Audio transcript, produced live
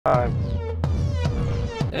Hey,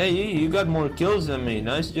 you got more kills than me.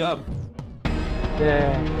 Nice job.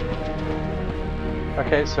 Yeah.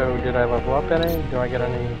 Okay, so did I level up any? Do I get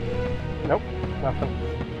any? Nope, nothing.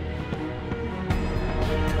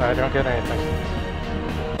 I don't get anything.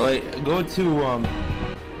 Wait, go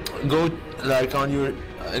like on your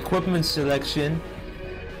equipment selection,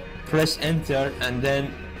 press enter, and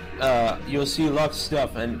then you'll see a lot of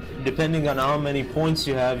stuff. And depending on how many points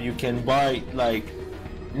you have, you can buy like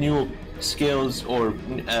new skills or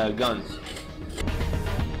guns.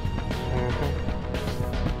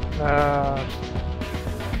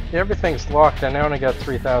 Everything's locked. I only got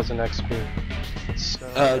 3,000 XP. So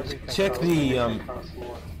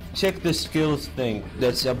check the skills thing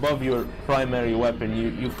that's above your primary weapon.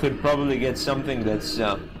 You could probably get something that's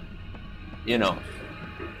you know.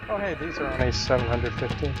 Oh hey, these are only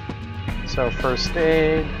 750. So first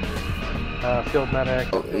aid, field medic.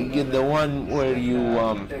 Get the one where you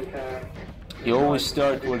always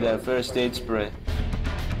start with that first aid spray.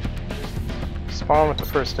 Spawn with the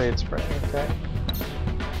first aid spray. Okay.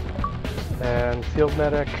 And field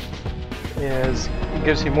medic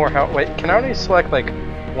gives you more health. Wait, can I only select like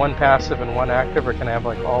one passive and one active, or can I have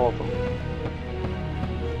like all of them?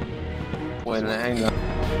 Wait, hang on.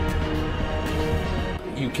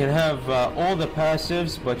 You can have all the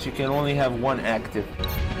passives, but you can only have one active.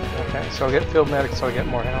 Okay, so I'll get field medic so I get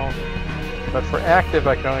more health. But for active,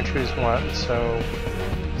 I can only choose one. So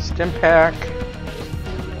stim pack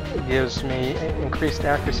gives me increased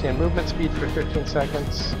accuracy and movement speed for 15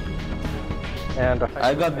 seconds. And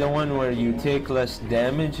I got the one where you take less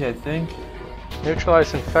damage, I think.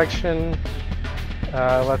 Neutralize infection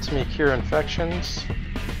lets me cure infections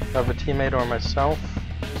of a teammate or myself.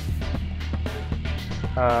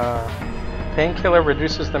 Painkiller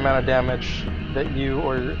reduces the amount of damage that you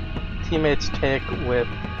or your teammates take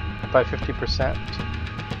by 50%.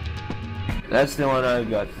 That's the one I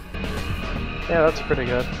got. Yeah, that's pretty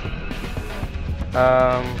good.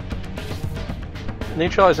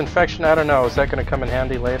 Neutralize infection, I don't know, is that going to come in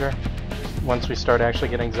handy later? Once we start actually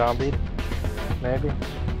getting zombied? Maybe?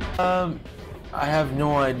 I have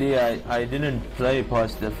no idea. I didn't play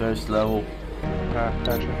past the first level.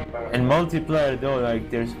 Gotcha. In multiplayer though, like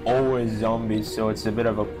there's always zombies, so it's a bit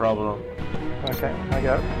of a problem. Okay, I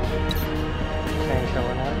got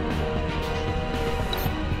painkiller now.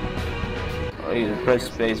 Oh, you press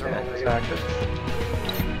space, man. It's active.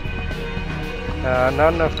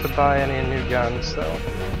 Not enough to buy any new guns, though.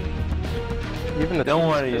 Even the Don't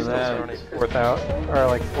worry, pistols man. are only 4,000 or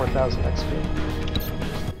like 4,000 XP.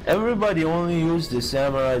 Everybody only uses the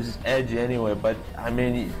Samurai's Edge anyway, but I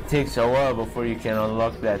mean, it takes a while before you can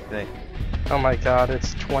unlock that thing. Oh my god,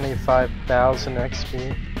 it's 25,000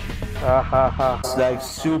 XP. Ah ha ha. It's like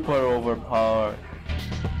super overpowered.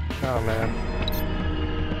 Oh man.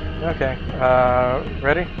 Okay,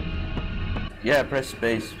 ready? Yeah, press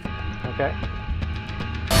space. Okay.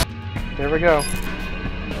 Here we go.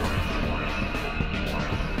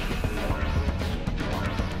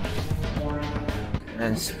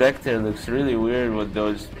 And Spectre looks really weird with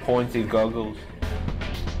those pointy goggles.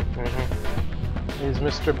 He's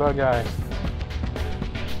Mr. Bug-Eye.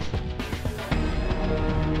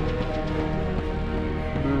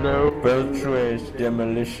 Beltrays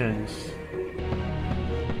demolitions.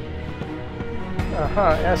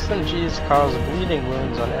 SMGs cause bleeding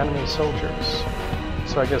wounds on enemy soldiers.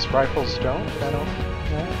 So I guess rifles don't? I don't...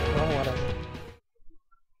 Yeah, well, whatever.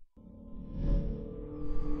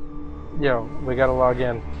 Yo, we gotta log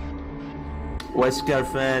in. Wesker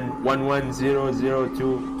fan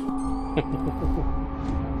 11002.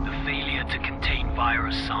 The failure to contain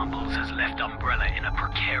virus samples has left Umbrella in a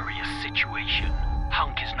precarious situation.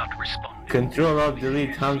 Hunk is not responding.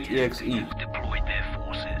 Control-Alt-Delete Hunk EXE. Deployed their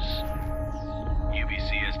forces.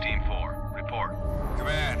 UBCS Team 4, report.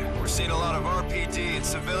 Command, we're seeing a lot of RPD and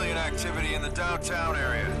civilian activity in the downtown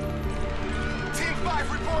area. Team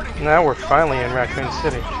 5 reporting. Now we're finally in Raccoon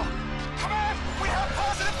City. Command, we have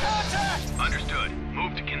positive contact! Understood.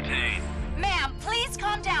 Move to contain. Ma'am, please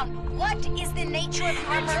calm down. What is the nature of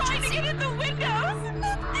your emergency? Trying to get in the windows!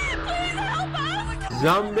 Please help us!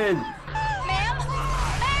 Zombies! Ma'am?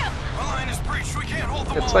 Our line is breached, we can't hold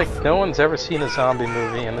them It's off. like no one's ever seen a zombie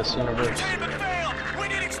movie in this universe. Containment failed! We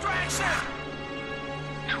need extraction!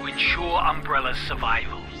 To ensure Umbrella's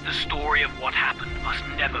survival, the story of what happened must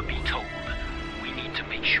never be told. We need to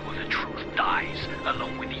make sure the truth dies,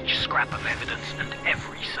 along with each scrap of evidence and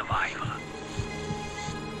every survivor.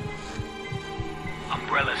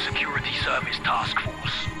 Umbrella Security Service Task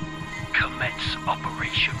Force. Commence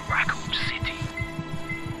Operation Raccoon City.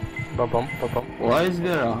 Ba-bum, ba-bum. Why is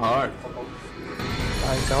there a heart?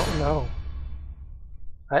 I don't know.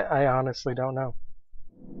 I honestly don't know.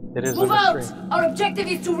 It is a Move out! mystery. Our objective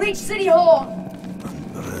is to reach City Hall!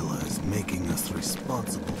 Umbrella is making us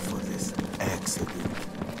responsible for this accident.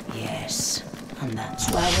 Yes, and that's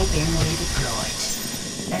why we're being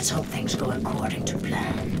redeployed. Let's hope things go according to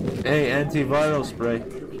plan. Hey, antiviral spray.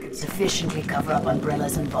 We can sufficiently cover up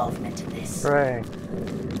Umbrella's involvement in this. Hooray.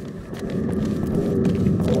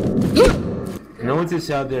 Notice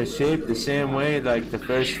how they're shaped the same way like the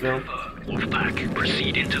first film? Wolfpack,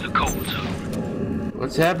 proceed into the cold zone.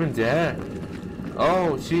 What's happened to her?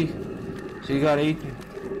 Oh, she got eaten.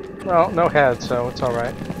 Well, no head, so it's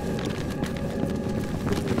alright.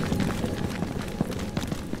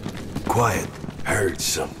 Quiet. Heard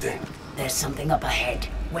something. There's something up ahead.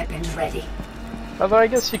 Weapons ready. Although I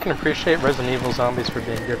guess you can appreciate Resident Evil zombies for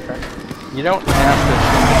being different. You don't have to...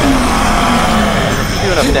 If you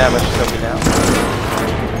do enough damage, they'll be down.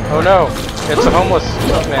 Oh no! It's a homeless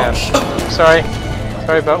man. Sorry.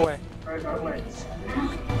 Sorry about way.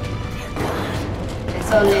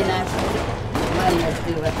 It's only natural. Well, let's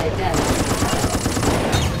do what they done.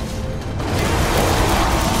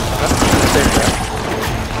 Save that.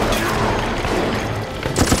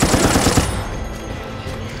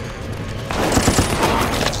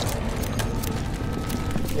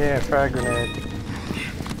 Yeah, frag grenade.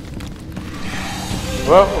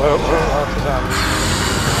 Whoa, whoa, whoa, lots of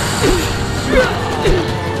zombies.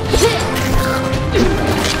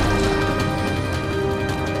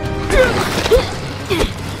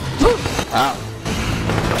 Ow.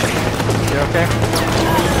 You okay?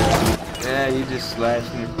 Yeah, you just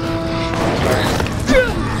slashed me.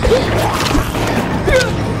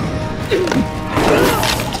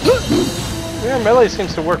 Yeah, melee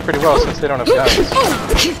seems to work pretty well since they don't have guns.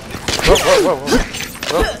 Whoa, whoa, whoa,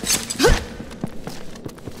 whoa.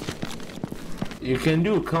 You can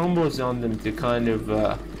do combos on them to kind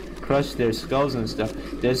of crush their skulls and stuff.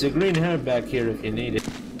 There's a green hair back here if you need it.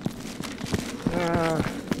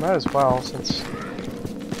 Might as well since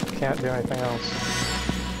you can't do anything else.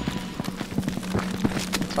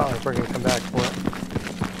 It's not like we're gonna come back for it.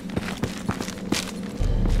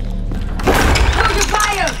 Hold your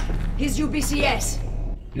fire! Here's UBCS.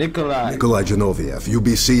 Nikolai. Nikolai Genoviev,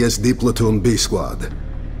 UBCSD Platoon B Squad.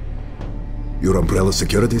 Your Umbrella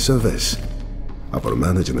Security Service? Upper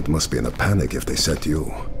management must be in a panic if they set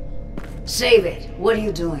you. Save it. What are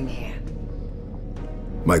you doing here?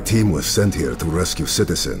 My team was sent here to rescue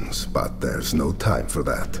citizens, but there's no time for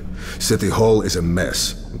that. City Hall is a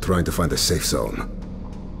mess. I'm trying to find a safe zone.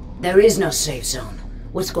 There is no safe zone.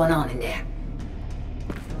 What's going on in there?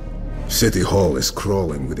 City Hall is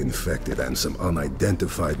crawling with infected and some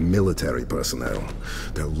unidentified military personnel.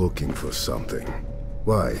 They're looking for something.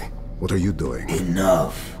 Why? What are you doing?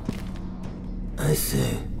 Enough. I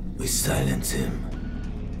say we silence him.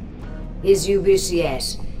 Here's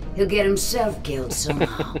UBCS. He'll get himself killed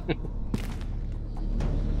somehow.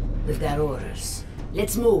 We've got orders.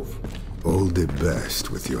 Let's move. All the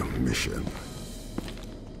best with your mission.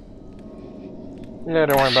 Yeah,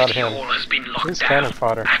 don't worry about City him. Hall has been locked He's down. cannon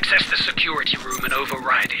fodder. Access the security room and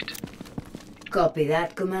override it. Copy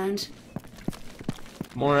that, Command.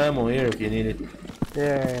 More ammo here if you need it.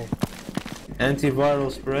 Yay.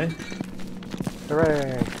 Antiviral spray.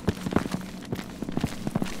 Hooray.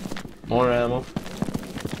 More ammo.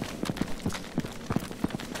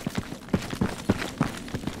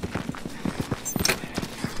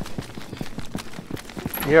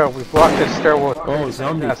 Yeah, we blocked this stairwell with Oh,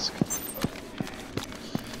 zombie. desk.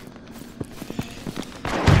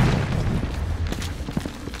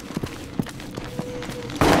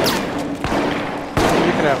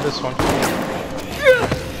 You can have this one.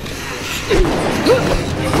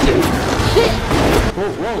 Whoa,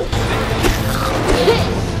 whoa.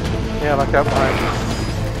 Yeah, like that behind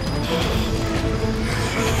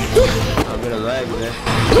A bit of lag there.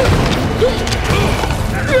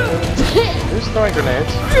 Who's throwing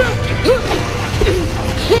grenades?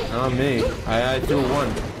 Not me. I threw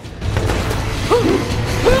one.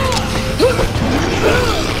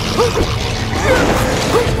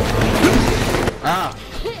 Ah!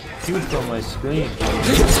 Shoot on my screen.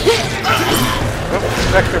 Oh,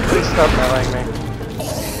 Spectre, please stop meleeing me.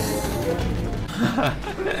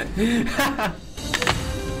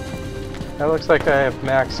 That looks like I have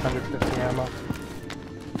max 150 ammo.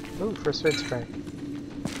 Ooh, first aid spray.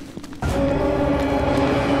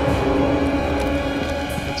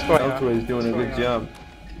 What's going Elko on? is doing a good job.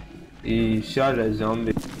 He shot a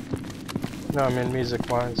zombie. No, I mean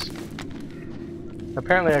music-wise.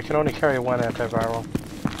 Apparently I can only carry one antiviral.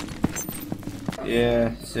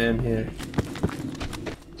 Yeah, same here.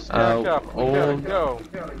 Stack up, we gotta old- go.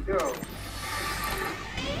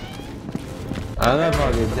 I love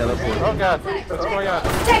how they teleport. Oh god, what's going on?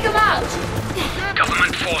 Take him out!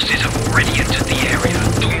 Government forces have already entered the area.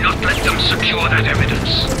 Do not let them secure that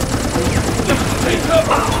evidence.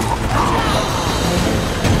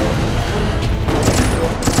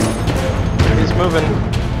 He's moving.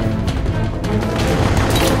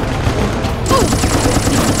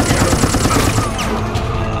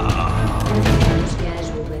 Those guys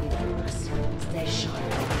were ready for us. Stay sharp.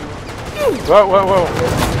 Whoa, whoa, whoa.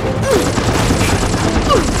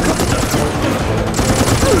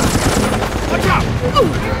 Watch out!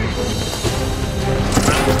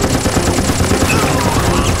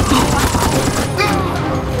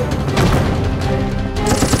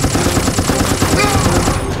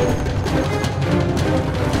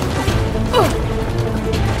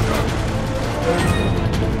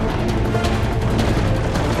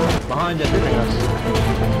 Behind us, hitting us.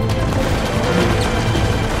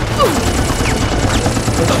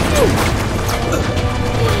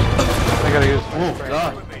 I gotta use. Oh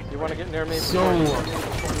god. You wanna get near me? So.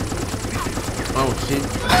 Oh shit.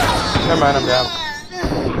 Never mind, I'm down.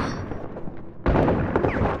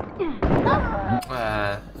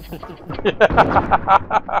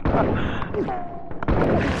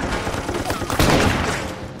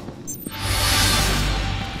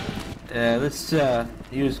 Yeah, let's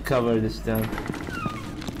use cover this time.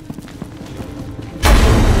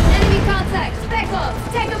 Enemy contact! Back up!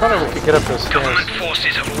 Take him I thought we out! could get up those Government stairs.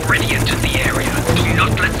 forces have already entered the area. Do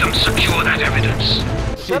not let them secure that evidence.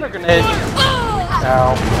 Set a grenade.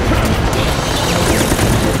 Ow.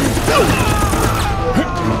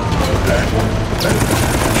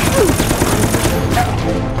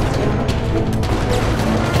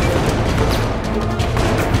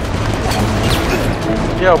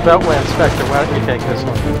 Yo, Beltway Inspector, why don't you take this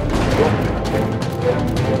one?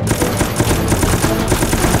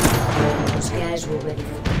 Those guys were ready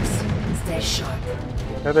for us. Stay sharp.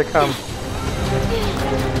 Here they come.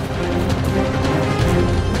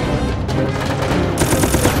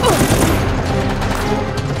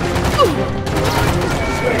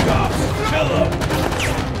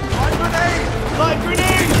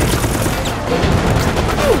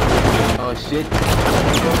 Oh shit.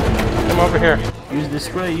 Come over here. Use the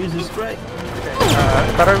spray, use the spray.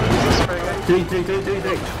 Better use the spray gun. Three.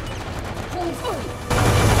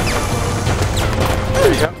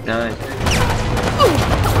 There you go. Nice.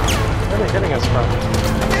 Where are they hitting us from?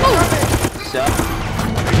 Shot.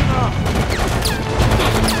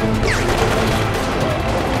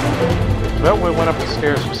 Beltway went up the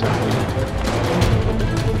stairs for some reason.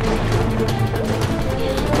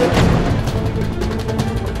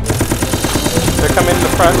 They're coming in the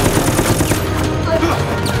front.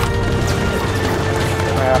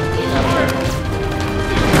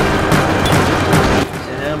 It's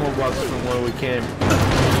an ammo box from where we came.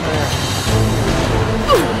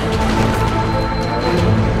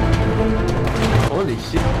 Holy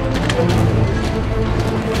shit.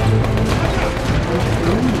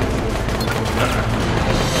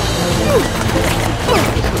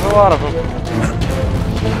 There's a lot of them.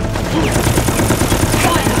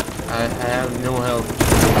 I have no health.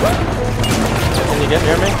 Can you get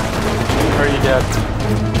near me? Or are you dead?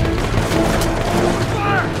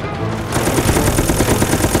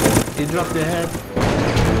 He dropped the head.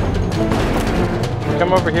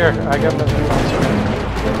 Come over here. I got the.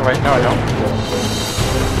 Oh, wait, no, I don't.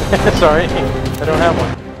 Sorry, I don't have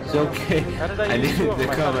one. It's okay. How did I use needed two of the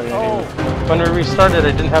them? cover. Oh, when we restarted,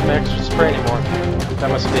 I didn't have my extra spray anymore. That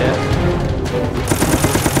must be it.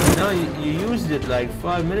 No, you used it like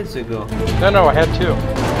 5 minutes ago. No, I had two.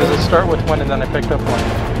 Because I start with one and then I picked up one.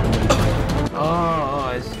 Oh,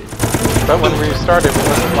 I see. But when we restarted, we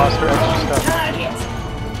must have lost our extra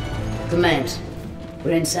stuff. Command,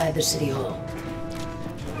 we're inside the city hall.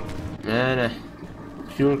 Man, I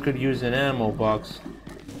sure could use an ammo box.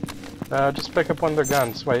 Just pick up one of their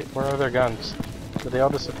guns. Wait, where are their guns? Did they all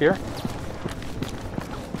disappear?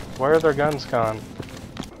 Where are their guns gone?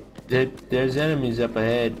 There's enemies up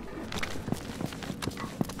ahead.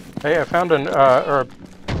 Hey, I found an herb.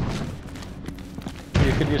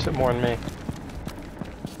 You could use it more than me.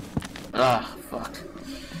 Ah, fuck.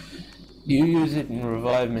 You use it and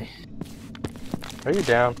revive me. Are you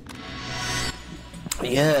down?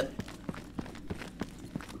 Yeah.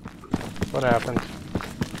 What happened?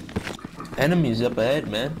 Enemies up ahead,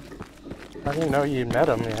 man. I didn't know you met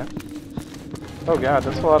them yet. Oh god,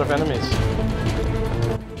 that's a lot of enemies.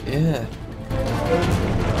 Yeah.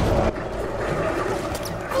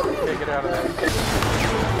 Okay, get out of there.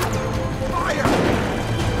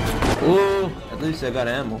 Oh, at least I got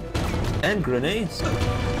ammo. And grenades.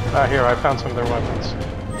 Here, I found some of their weapons.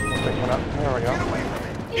 I'll pick one up. There we go.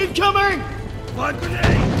 Incoming! Whoa,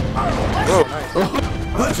 nice.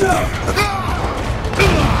 Watch out!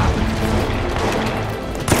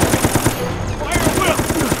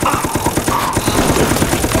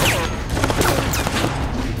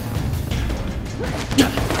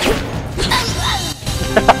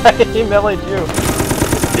 He meleeed you.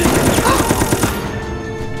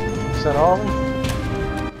 Is that all of them?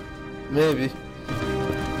 Maybe.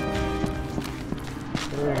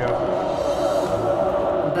 There you go.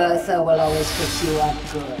 Bertha will always fix you up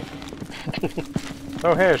good.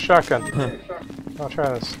 Oh hey, a shotgun. I'll try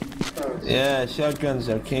this. Yeah, shotguns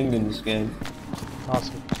are king in this game.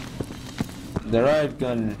 Awesome. The riot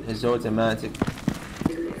gun is automatic.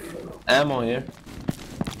 Ammo here.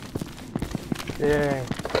 Yay.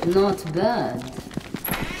 Not bad.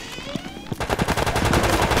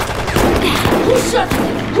 Who shot me?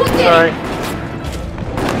 Who did Sorry. it?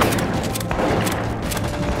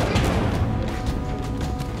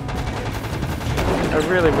 I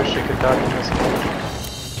really wish you could duck in this game.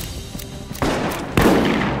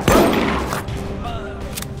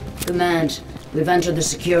 Command, we've entered the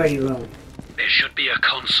security room. There should be a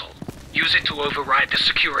console. Use it to override the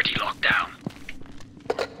security lockdown.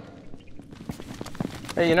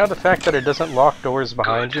 Hey, you know the fact that it doesn't lock doors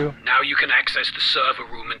behind Good. you? Now you can access the server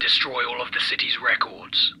room and destroy all of the city's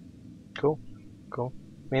records. Cool. Cool.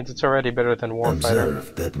 Means it's already better than Warfighter.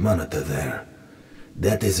 Observe that monitor there.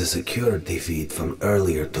 That is a security feed from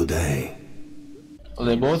earlier today. Well,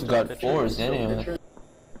 they both got 4s anyway.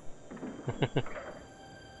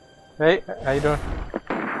 Hey, how you doing?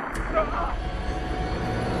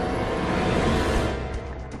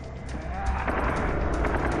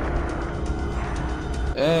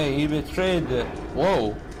 Hey, he betrayed the...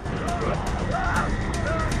 Whoa.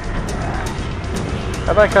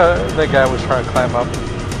 I like how that guy was trying to climb up.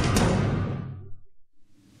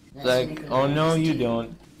 Like, oh no you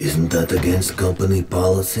don't. Isn't that against company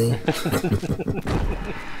policy? No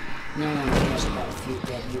one cares about a few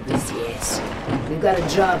dead UBCS. We've got a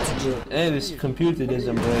job to do. Hey, this computer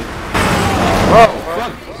doesn't break. Whoa!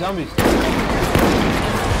 Fuck, zombies.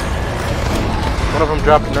 One of them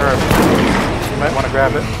dropped an herb. You might want to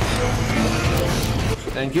grab it.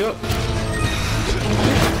 Thank you.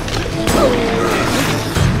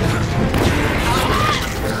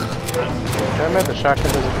 Damn it, the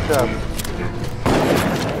shotgun does a good job.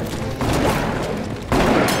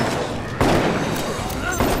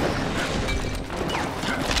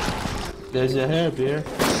 There's a herb here.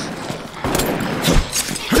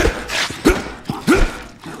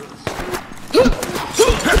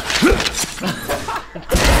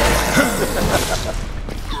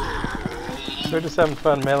 We're just having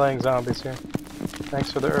fun meleeing zombies here.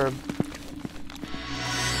 Thanks for the herb.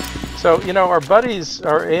 So, you know, our buddies,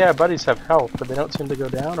 our AI buddies have health, but they don't seem to go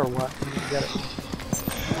down, or what? I don't get it.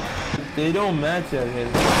 They don't matter here.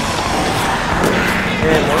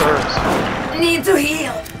 Hey, more herbs. Need to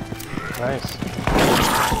heal. Nice.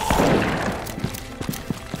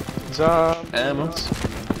 Zombies. Ammo.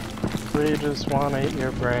 We just want to eat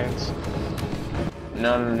your brains.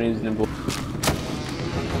 Not unreasonable.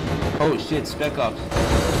 Oh shit, Spec Ops.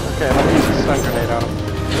 Okay, let me use a stun grenade on him.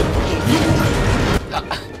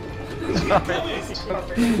 Sorry.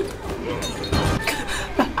 Are you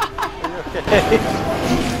okay?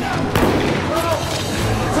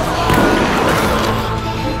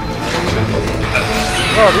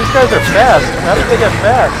 Oh, these guys are fast. How did they get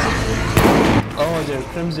fast? Oh, they're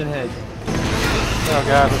Crimson Head. Oh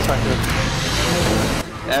god, that's not good.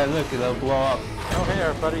 Yeah, look, it'll blow up. Oh hey,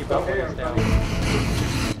 our buddy Beltway is down.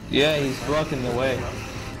 Yeah, he's blocking the way.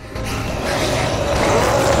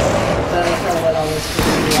 Bertha will always fix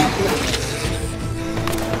you up good.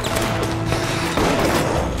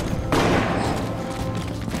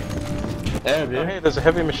 There, Oh dude. hey, there's a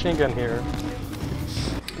heavy machine gun here.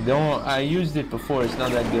 Don't. I used it before. It's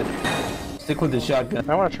not that good. Stick with the shotgun.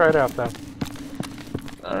 I want to try it out though.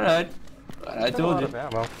 All right. I told you.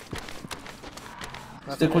 Ammo.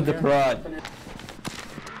 Stick with the prod.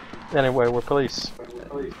 Anyway, we're police.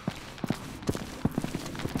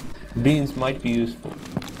 Beans might be useful.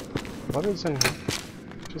 What is in here?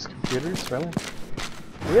 Just computers, really?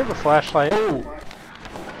 Do we have a flashlight? Oh!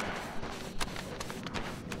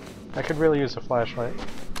 I could really use a flashlight.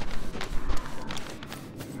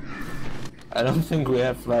 I don't think we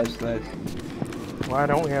have flashlights. Why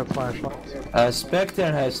don't we have flashlights? Spectre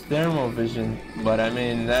has thermal vision, but I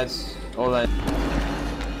mean, that's all I...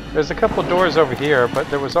 There's a couple doors over here, but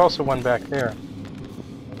there was also one back there.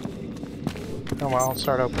 Oh well, I'll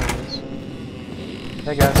start opening these.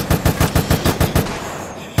 Hey guys.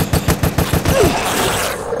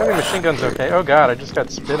 Heavy machine gun's okay. Oh god, I just got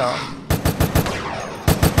spit on.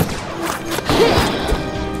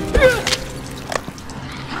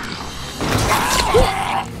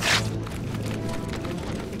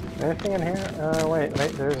 anything in here? Wait,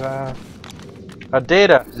 there's a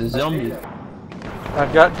data. There's a zombie.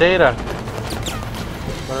 I've got data.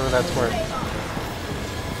 Whatever that's worth.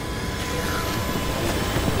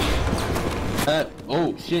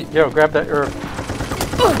 Oh shit. Yo, grab that herb.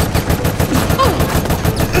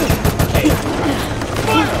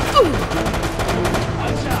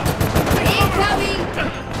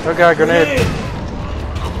 Oh god, grenade.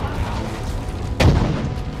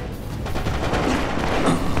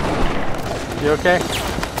 You okay?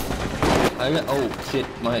 Oh shit,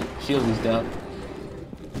 my shield is down.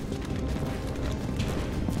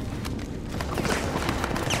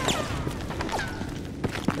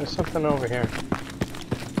 There's something over here.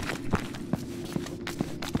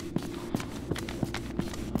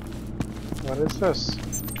 What is this?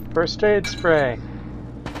 First aid spray.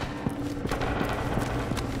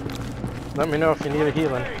 Let me know if you need a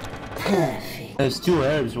healing. There's 2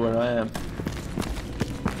 herbs where I am.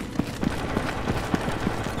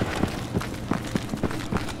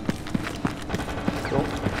 Cool.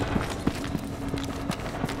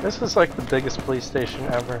 This is like the biggest police station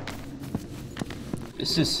ever.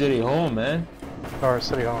 This is City Hall, man. Or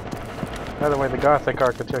City Hall. By the way, the Gothic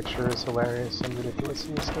architecture is hilarious and ridiculous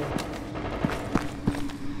in this game.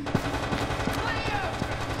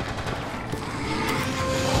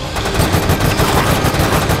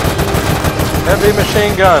 Heavy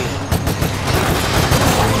machine gun.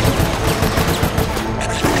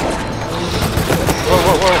 Whoa,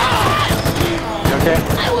 whoa, whoa. You okay?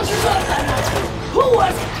 Who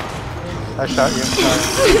was it? I shot you.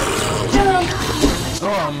 Sorry. Oh,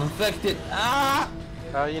 I'm infected. Ah!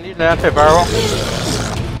 You need an antiviral?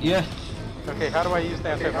 Yeah. Okay, how do I use the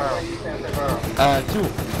antiviral? 2.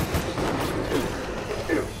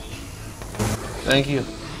 Thank you.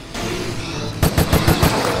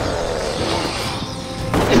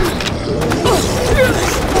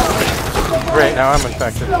 Great, now I'm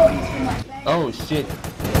infected. Oh shit.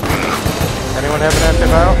 Anyone have an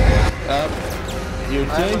antiviral? You're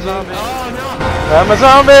changing. Oh no! I'm a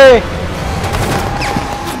zombie!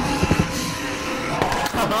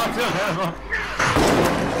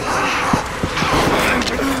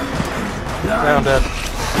 Now I'm dead.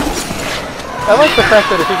 I like the fact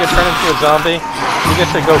that if you get turned into a zombie, you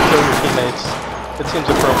get to go kill your teammates. It seems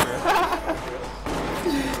appropriate.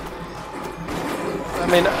 I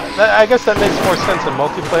mean, I guess that makes more sense in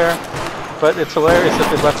multiplayer, but it's hilarious if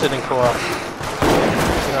they left it in co-op.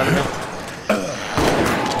 You know what I mean?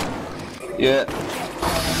 Yeah.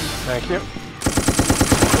 Thank you.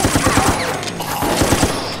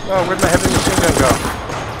 Oh, where'd my heavy machine gun go?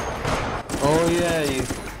 Oh yeah, you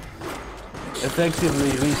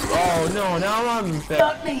effectively reached. Oh no, now I'm infected.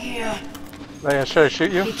 Got me here. Should I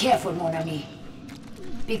shoot you? Be careful, mon ami.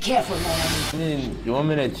 Be careful, mon ami. You want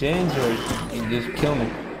me to change or you just kill me?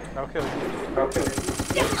 I'll kill you.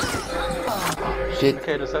 Shit.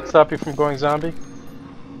 Okay, does that stop you from going zombie?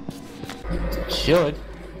 Should.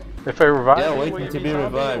 If I revive Yeah, you, waiting will you to be zombie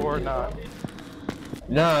revived. or not?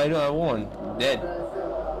 No, I won't. Dead.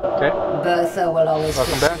 Okay. Bertha will always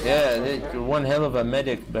Welcome back. Yeah, you're one hell of a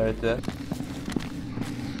medic, Bertha.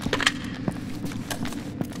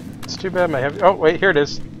 It's too bad my heavy... Oh, wait, here it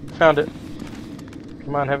is. Found it.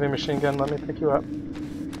 Come on, heavy machine gun, let me pick you up.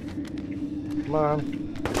 Come on.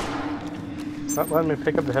 Not letting me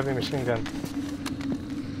pick up the heavy machine gun.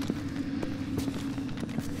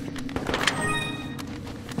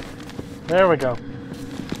 There we go.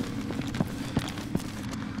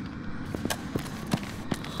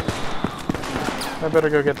 I better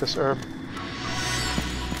go get this herb.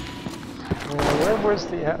 Where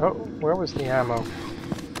was the ammo?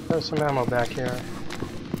 There's some ammo back here.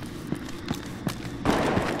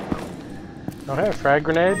 Oh hey, frag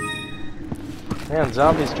grenade. Man,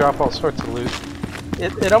 zombies drop all sorts of loot.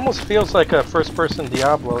 It almost feels like a first-person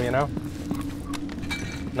Diablo, you know?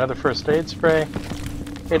 Another first aid spray.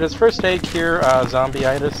 Hey, does first aid cure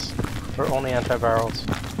zombie-itis or only antivirals?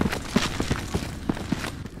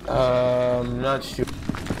 Not sure.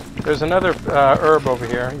 There's another herb over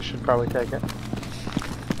here. You should probably take it.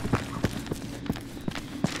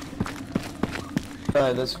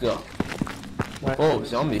 Alright, let's go. Right. Oh,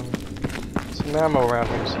 zombie. Some ammo around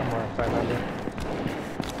here somewhere, if I remember.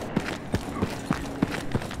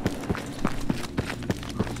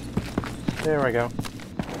 There we go.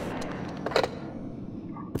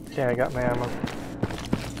 Okay, I got my ammo.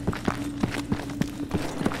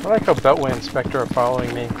 I like how Beltway and Spectre are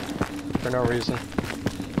following me for no reason.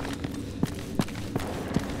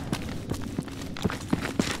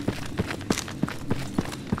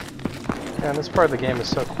 Man, this part of the game is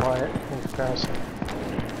so quiet in comparison.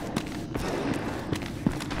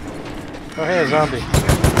 Oh hey, a zombie.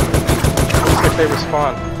 Looks like they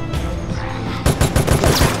respawn.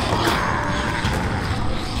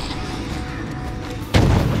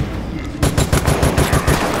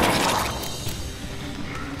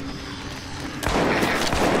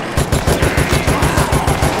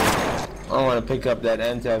 I want to pick up that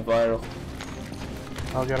antiviral.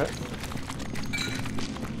 I'll get it.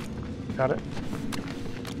 Got it.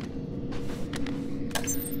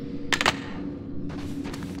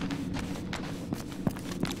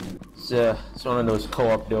 It's one of those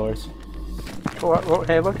co-op doors. Cool. Well,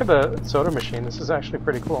 hey, look at the soda machine. This is actually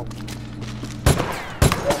pretty cool.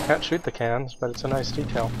 Can't shoot the cans, but it's a nice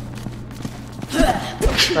detail.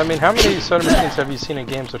 I mean, how many soda machines have you seen in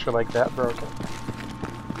games which are like that broken?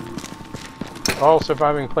 All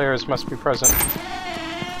surviving players must be present.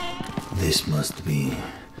 This must be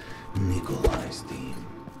Nikolai's team.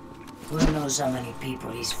 Who knows how many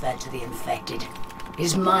people he's fed to the infected?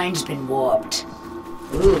 His mind's been warped.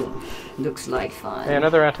 Ooh, looks like fun. Hey,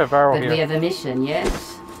 another antiviral But here. we have a mission,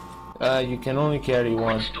 yes? You can only carry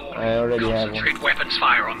one. I already have one. Concentrate weapons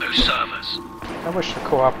fire on those servers. I wish the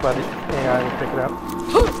co-op let AI would pick it up.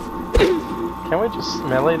 Can we just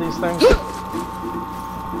melee these things?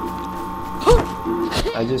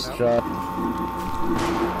 I just dropped.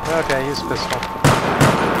 Okay, use pistol.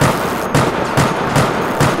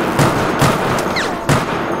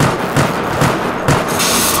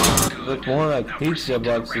 Look more like pizza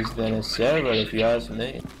boxes than a server, if you ask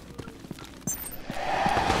me.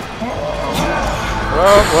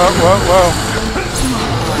 Whoa, whoa, whoa, whoa.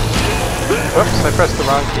 Whoops, I pressed the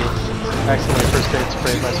wrong key. Accidentally first aid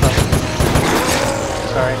sprayed myself.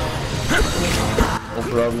 Sorry. No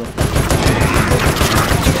problem.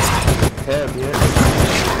 Here.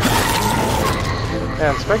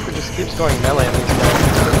 Yeah, Inspector just keeps going melee in these guys.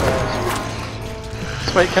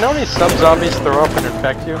 So wait, can only some zombies throw up and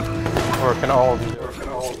infect you? Or can all of you?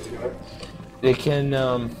 They can,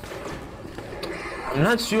 I'm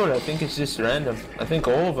not sure, I think it's just random. I think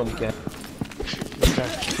all of them can. Okay.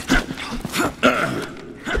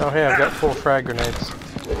 Oh hey, I've got full frag grenades.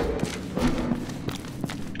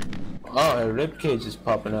 Oh, a ribcage is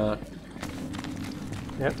popping out.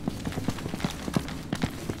 Yep.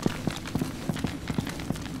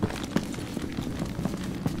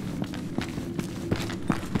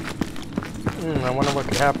 I wonder what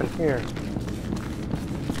could happen here.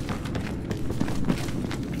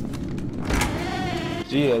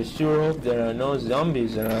 Gee, I sure hope there are no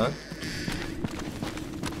zombies around.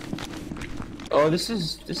 Oh, this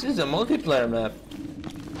is a multiplayer map.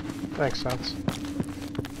 Makes sense.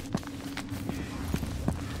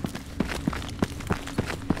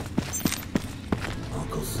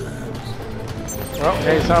 Uncle Sam's. Well,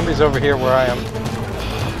 hey, zombies over here where I am.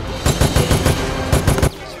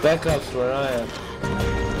 Spec Ops where I am.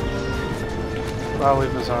 I'll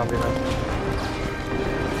leave the zombie then.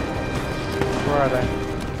 Where are they?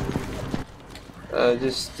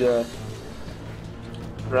 Just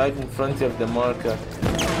right in front of the marker.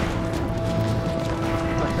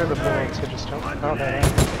 I hear the bullets, I just don't. Oh, there they are.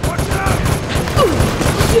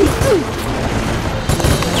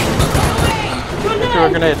 Threw a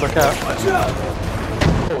grenade, look out.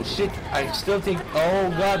 Oh shit, I still think. Oh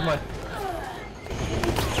god, my.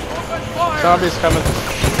 Zombies coming.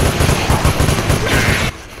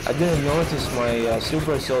 I didn't notice my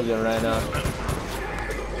super soldier ran out.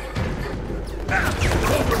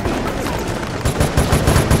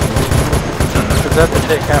 Is that to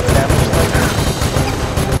take half damage?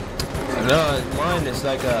 No, mine is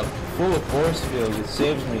like a full force field. It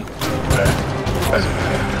saves me.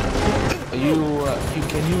 You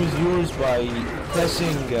can use yours by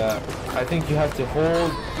pressing. I think you have to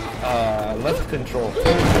hold left control.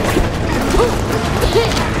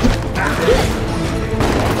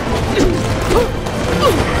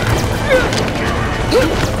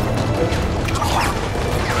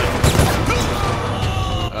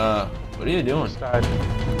 What are you doing? Died.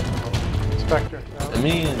 Inspector. No.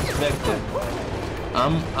 Me, Inspector.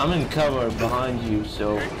 I'm in cover behind you,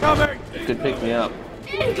 so you could pick me up.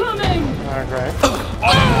 Incoming! Alright.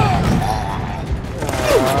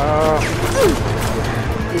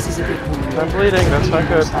 This is a big one. I'm bleeding, that's not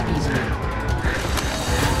good.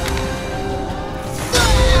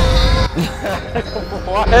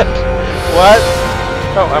 What? What?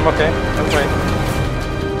 Oh, I'm okay. Oh, wait.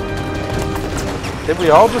 Did we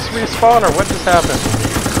all just respawn, or what just happened?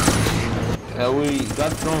 We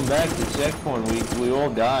got thrown back to checkpoint. We all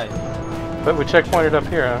died. But we checkpointed up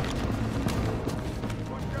here, huh?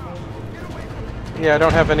 Yeah, I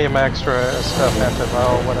don't have any of my extra stuff,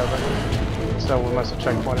 antiviral, whatever. So we must have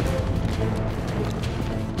checkpointed.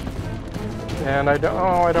 And I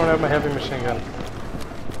don't have my heavy machine gun.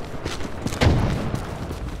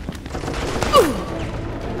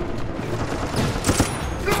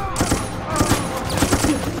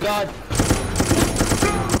 God!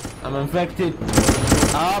 I'm infected.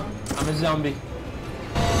 Up! I'm a zombie.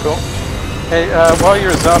 Cool. Hey, while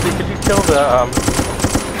you're a zombie, could you kill the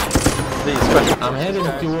special I'm heading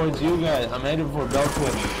guys? towards you guys. I'm heading for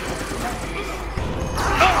Beltway.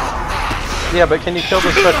 Yeah, but can you kill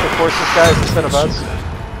the special forces guys instead of us?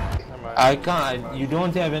 I can't. You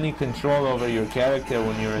don't have any control over your character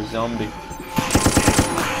when you're a zombie.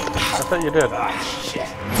 I thought you did.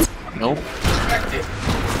 Nope.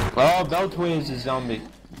 Oh, Beltway is a zombie.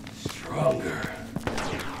 Stronger.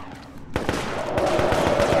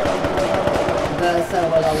 Bertha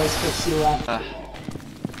will always fix you up.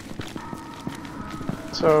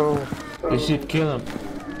 So... You should kill him.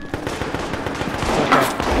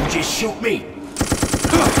 Okay. You just shoot me.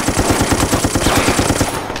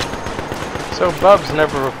 So Bubs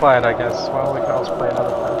never replied, I guess. Well, we can always play another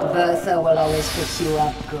time. Bertha will always fix you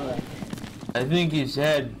up good. I think he's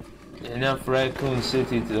had enough Raccoon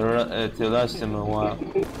City to last him a while.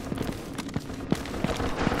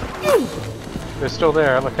 They're still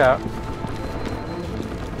there, look out.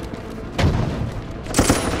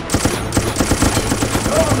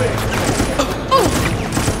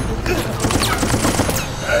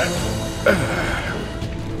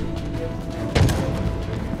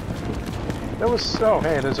 There was... oh,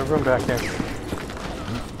 hey, there's a room back here.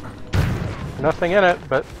 Nothing in it,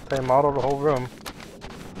 but they modeled the whole room.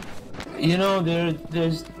 You know,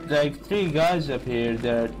 there's like 3 guys up here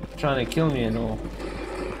that are trying to kill me and all.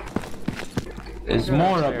 There's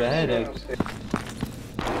more up ahead, actually.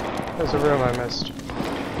 There's a room I missed.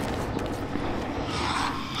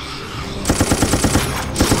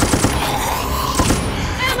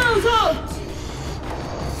 Ammo's out!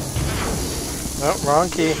 Oh, wrong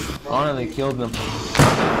key. Finally killed them.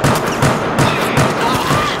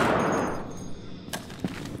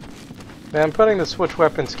 Man, putting the switch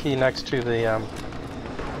weapons key next to the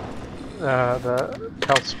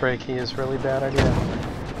health spray key is a really bad idea.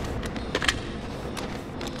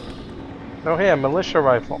 Oh hey, a militia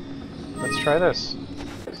rifle. Let's try this.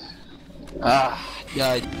 Ah,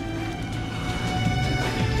 died.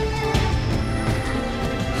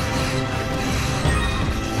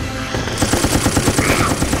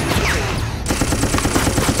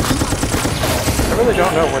 I really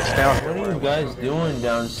don't know what's down here. What are you guys doing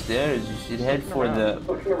downstairs? You should head for the...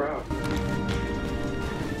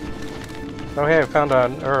 Oh hey, I found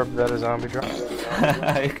an herb that a zombie dropped.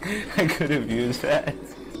 I could have used that.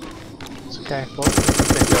 It's okay, we'll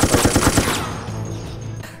pick it up later.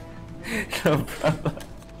 No problem.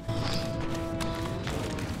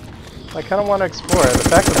 I kind of want to explore it. The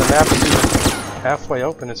fact that the map is even halfway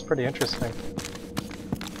open is pretty interesting.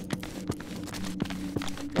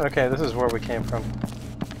 Okay, this is where we came from.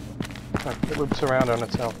 Oh, it loops around on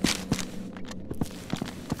itself.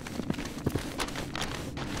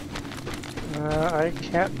 I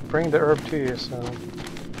can't bring the herb to you, so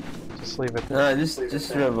just leave it. No,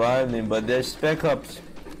 just revive me, but there's spec ups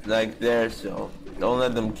like there, so don't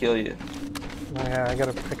let them kill you. Oh, yeah, I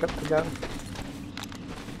gotta pick up the gun.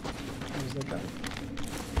 Where's the gun?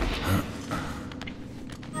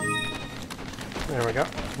 There we go.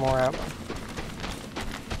 More ammo.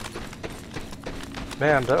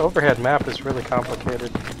 Man, the overhead map is really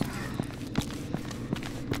complicated.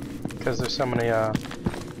 Because there's so many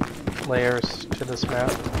layers to this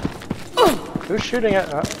map. Who's shooting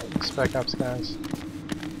at Spec Ops guys?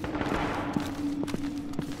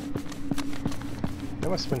 They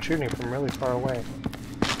must have been shooting from really far away.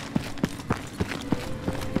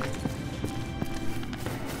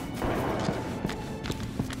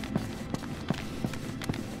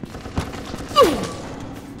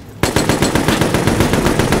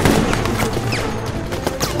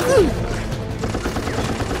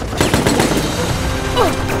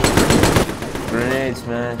 Grenades,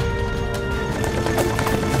 man.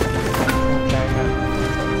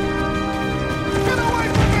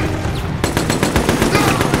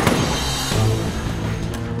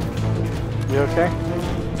 You okay?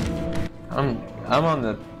 I'm on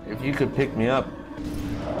the... If you could pick me up.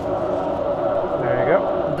 There you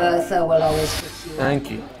go. Bertha will always fix you up.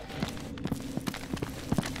 Thank you.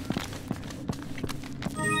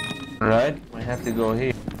 Right, we have to go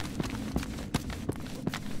here.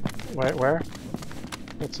 Wait, where?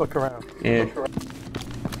 Let's look around. Yeah.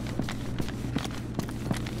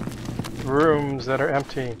 Rooms that are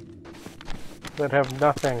empty. That have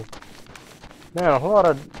nothing. Man, a whole lot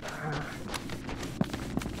of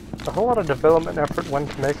development effort went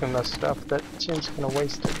into making this stuff that seems kind of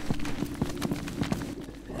wasted.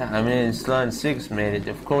 I mean, Slime 6 made it.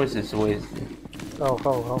 Of course it's wasted. Oh,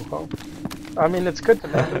 ho, ho, ho. I mean, it's good to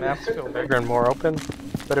make the maps feel bigger and more open,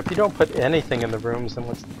 But if you don't put anything in the rooms, then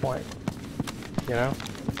what's the point? You know?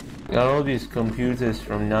 Got all these computers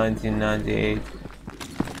from 1998.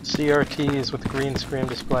 CRTs with green screen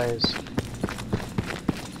displays.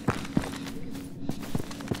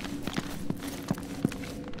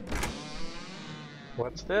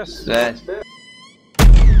 What's this? That.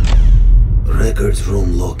 Records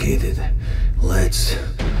room located. Let's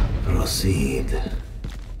proceed.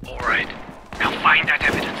 Alright, now find that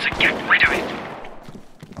evidence and get rid of it.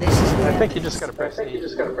 This is the I think you just gotta press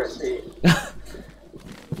E.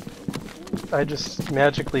 I just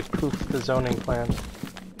magically poofed the zoning plan.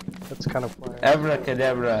 That's kind of funny.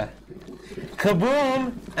 Abracadabra.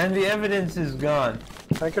 Kaboom! And the evidence is gone.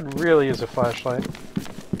 I could really use a flashlight.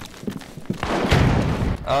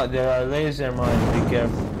 Oh, there are laser mines. Be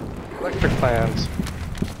careful. Electric plans.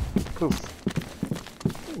 Poof.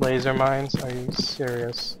 Laser mines? Are you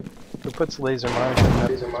serious? Who puts laser mines in that?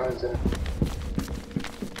 Laser mines in.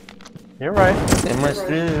 You're right. They must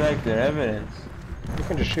really like their evidence. You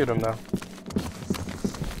can just shoot them though.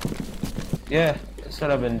 Yeah, that's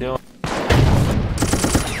what I've been doing.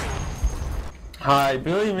 Hi,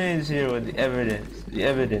 Billy Mays here with the evidence. The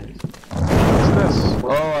evidence. What's this?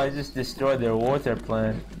 Oh, I just destroyed their water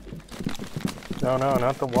plant. No,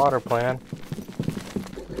 not the water plan.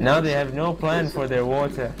 Now they have no plan for their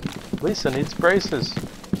water. Lisa needs braces.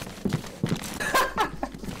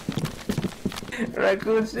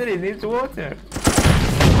 Raccoon City needs water.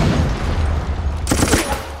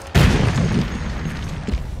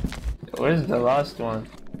 Where's the last one?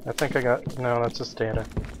 I think I got... No, that's just data.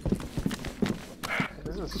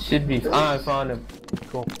 This is... Should be... Ah, I found him.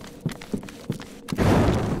 Cool.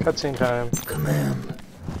 Cutscene time. Command.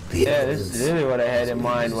 Yeah, this is really what I had in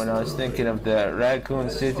mind when I was thinking of the Raccoon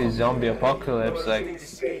City zombie apocalypse. Like,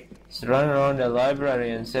 just run around the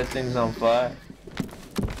library and set things on fire.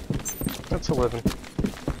 That's a living.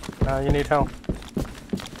 You need help.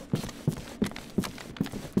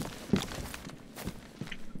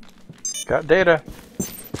 Got data.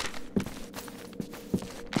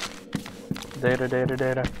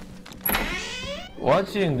 Data.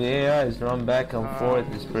 Watching the AIs run back and forth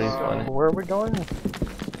is pretty funny. Where are we going?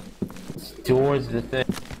 Towards the thing.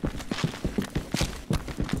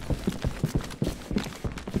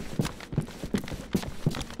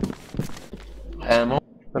 Ammo.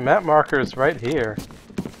 The map marker is right here,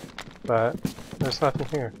 but there's nothing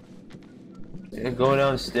here. Yeah, go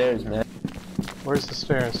downstairs, man. Where's the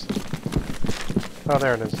stairs? Oh,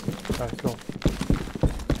 there it is. Alright, cool.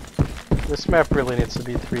 This map really needs to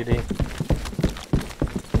be 3D.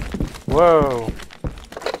 Whoa!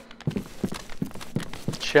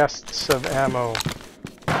 Chests of ammo.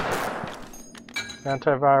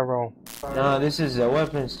 Antiviral. No, this is a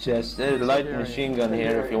weapons chest. There's a light machine gun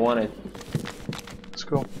here if you want it. It's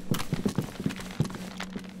cool.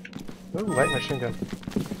 Ooh, light machine gun.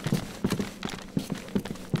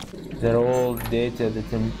 They're all data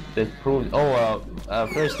that proves. Oh,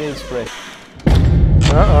 first aid spray.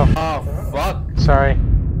 Uh-oh. Oh, fuck. Sorry.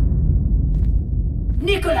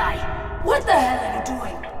 Nikolai, what the hell are you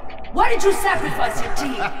doing? Why did you sacrifice your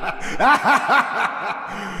team?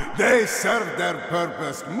 They served their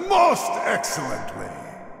purpose most excellently,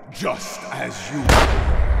 just as you.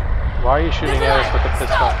 Why are you shooting at us with a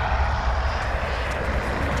pistol?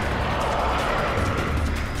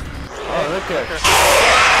 Oh, look at it.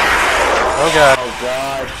 Oh god. Oh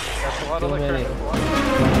god. That's a lot Too of liquor. many.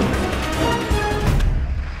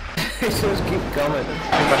 They just keep coming.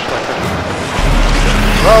 Too much liquor.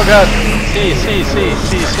 Oh god. C.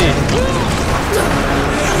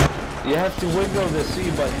 You have to wiggle the C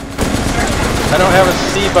button. I don't have a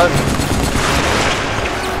C button.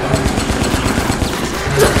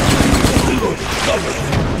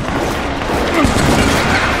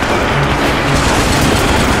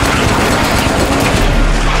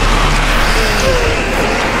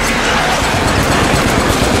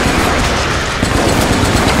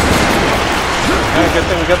 Good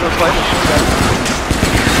thing we got those light machine guns.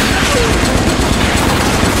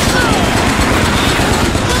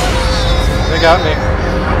 They got me.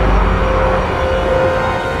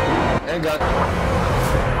 They got.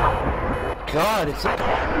 God, it's.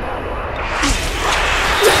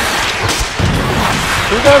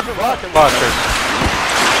 Who does the rocket launcher?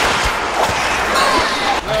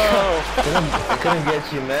 No. I couldn't get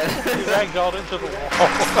you, man. He ragdolled into the wall.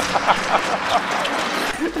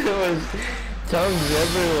 It was tongues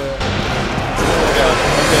everywhere. Yeah,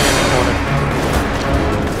 okay, in the corner.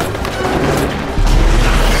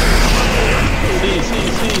 See.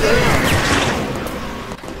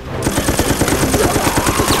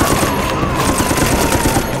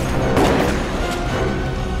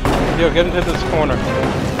 Yo, go, get into this corner.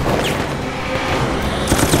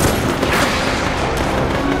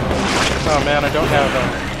 Oh man, I don't have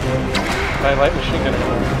my light machine gun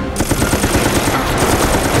anymore.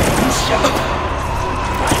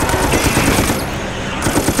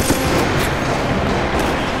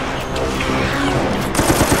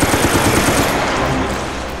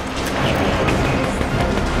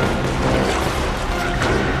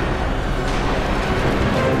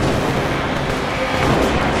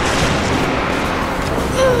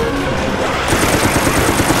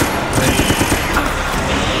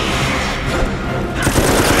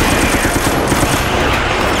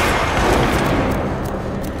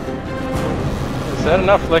 Is that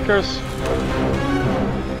enough liquors?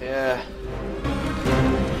 Yeah.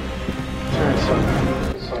 Seriously.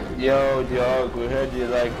 Yo, dog, we heard you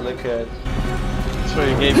like liquor. So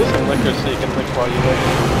he gave you some liquor so you can lick while you lick.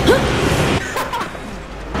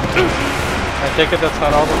 I take it that's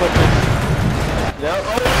not all the liquor. No.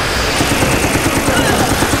 Oh.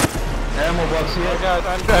 Ammo box here. Oh god,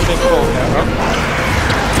 I'm being cold now. Oh.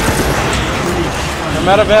 I'm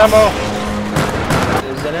out of ammo.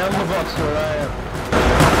 There's an ammo box where I am.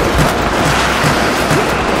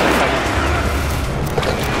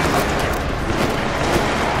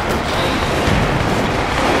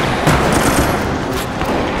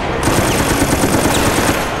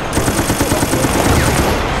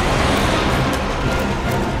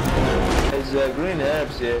 There's green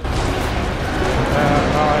herbs here. No,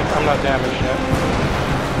 I'm not damaged yet.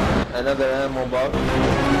 Another ammo box.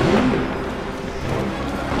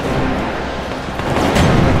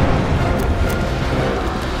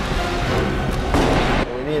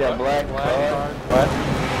 We need a black card. What?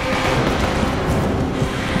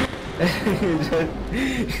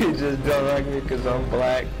 you just don't like me because I'm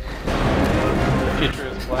black. The future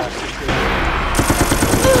is black.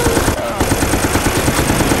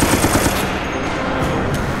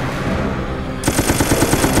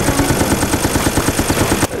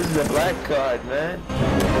 This is a black card, man.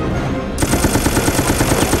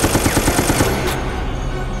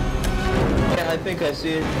 Yeah, I think I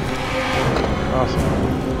see it. Awesome.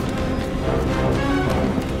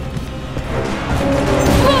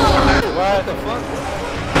 What the fuck?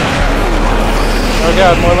 Oh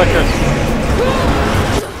god, more liquor.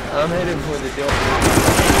 I'm heading for the door.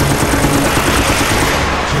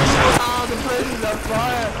 Oh, the place is on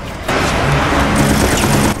fire.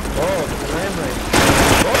 Oh, the flame rate.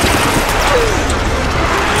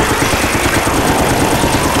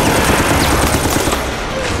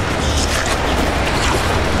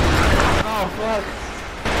 Oh, fuck.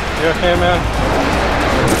 You okay, man?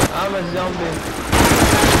 I'm a zombie.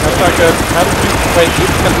 That's not good. How did you... Wait,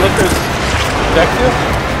 can liquors affect you?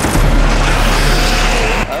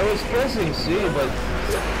 I was pressing C, but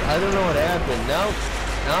I don't know what happened. Now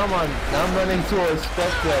I'm running towards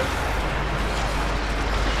Spectre.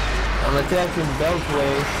 I'm attacking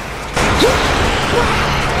Beltway.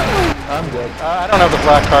 I'm good. I don't have the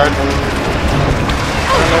black card. I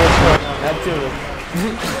don't know what's going on. That too.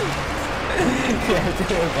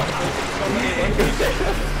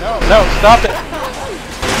 No, stop it!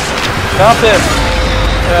 Stop it!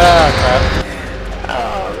 Ah, crap.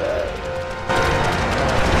 Oh, man.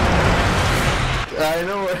 I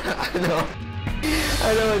know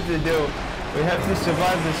what to do. We have to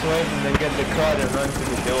survive this wave and then get the card and run to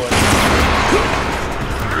the door.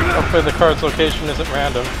 Hopefully the card's location isn't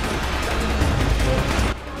random.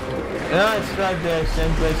 No, it's right there,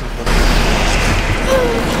 same place as the...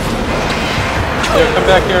 Yeah, come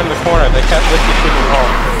back here in the corner. They can't lift you through the wall.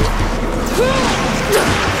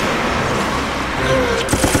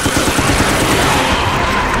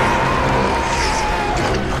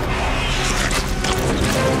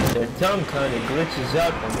 Their tongue kind of glitches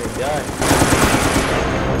out when they die.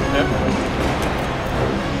 Yep.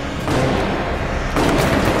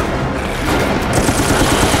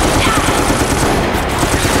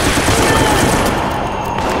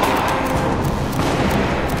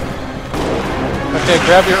 Okay,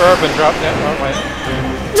 grab your herb and drop that. Oh, wait.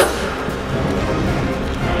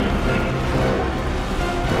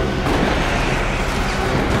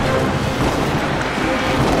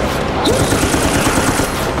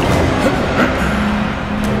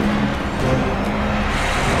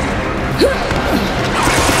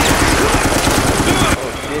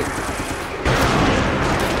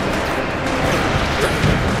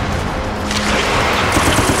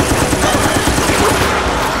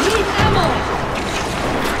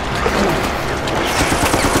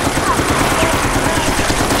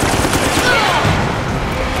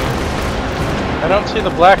 I don't see the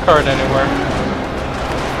black card anywhere.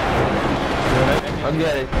 I'll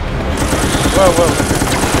get it. Whoa, whoa.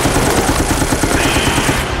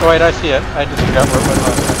 Oh wait, I see it. I just forgot where it was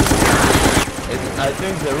last time. I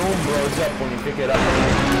think the room blows up when you pick it up.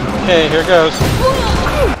 Okay, here goes.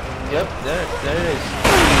 Yep, there it is.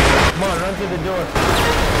 Come on, run to the door.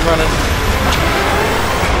 I'm running.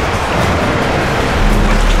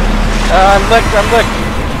 I'm licked.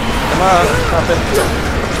 Come on, stop it.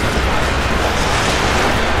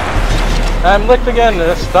 I'm licked again.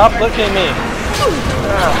 Stop licking me.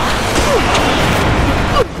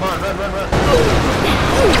 Come on, run.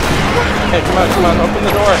 Okay, come on, open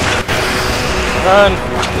the door. Run,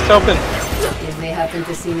 it's open. If we happen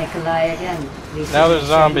to see Nikolai again, we Now there's should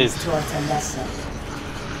zombies. towards a lesson.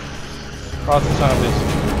 Lots of zombies.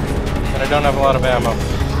 And I don't have a lot of ammo.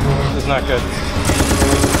 This is not good.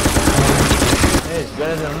 Hey, it's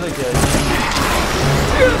better than look at.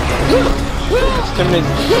 It's too many.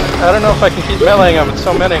 I don't know if I can keep meleeing them, it's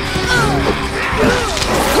so many.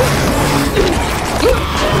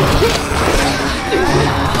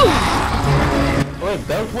 Wait,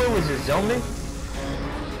 Beltway was a zombie?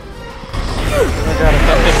 Oh my god, I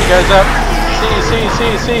can't pick you guys up.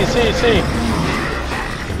 See.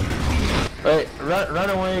 Wait, run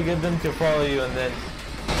away, get them to follow you, and then...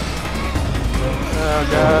 Oh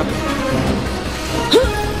god.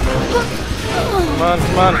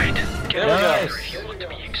 Come on. Right. Get There we over go. here if you want to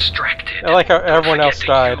be extracted. I like how everyone Don't else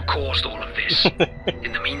forget that died. You caused all of this.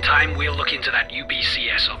 In the meantime, we'll look into that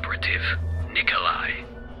UBCS operative, Nikolai.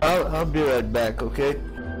 I'll be right back, okay?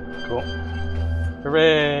 Cool.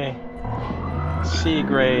 Hooray! C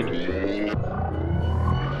grade.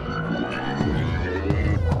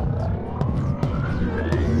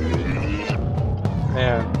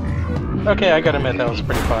 Man. Okay, I gotta admit that was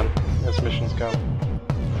pretty fun as missions go.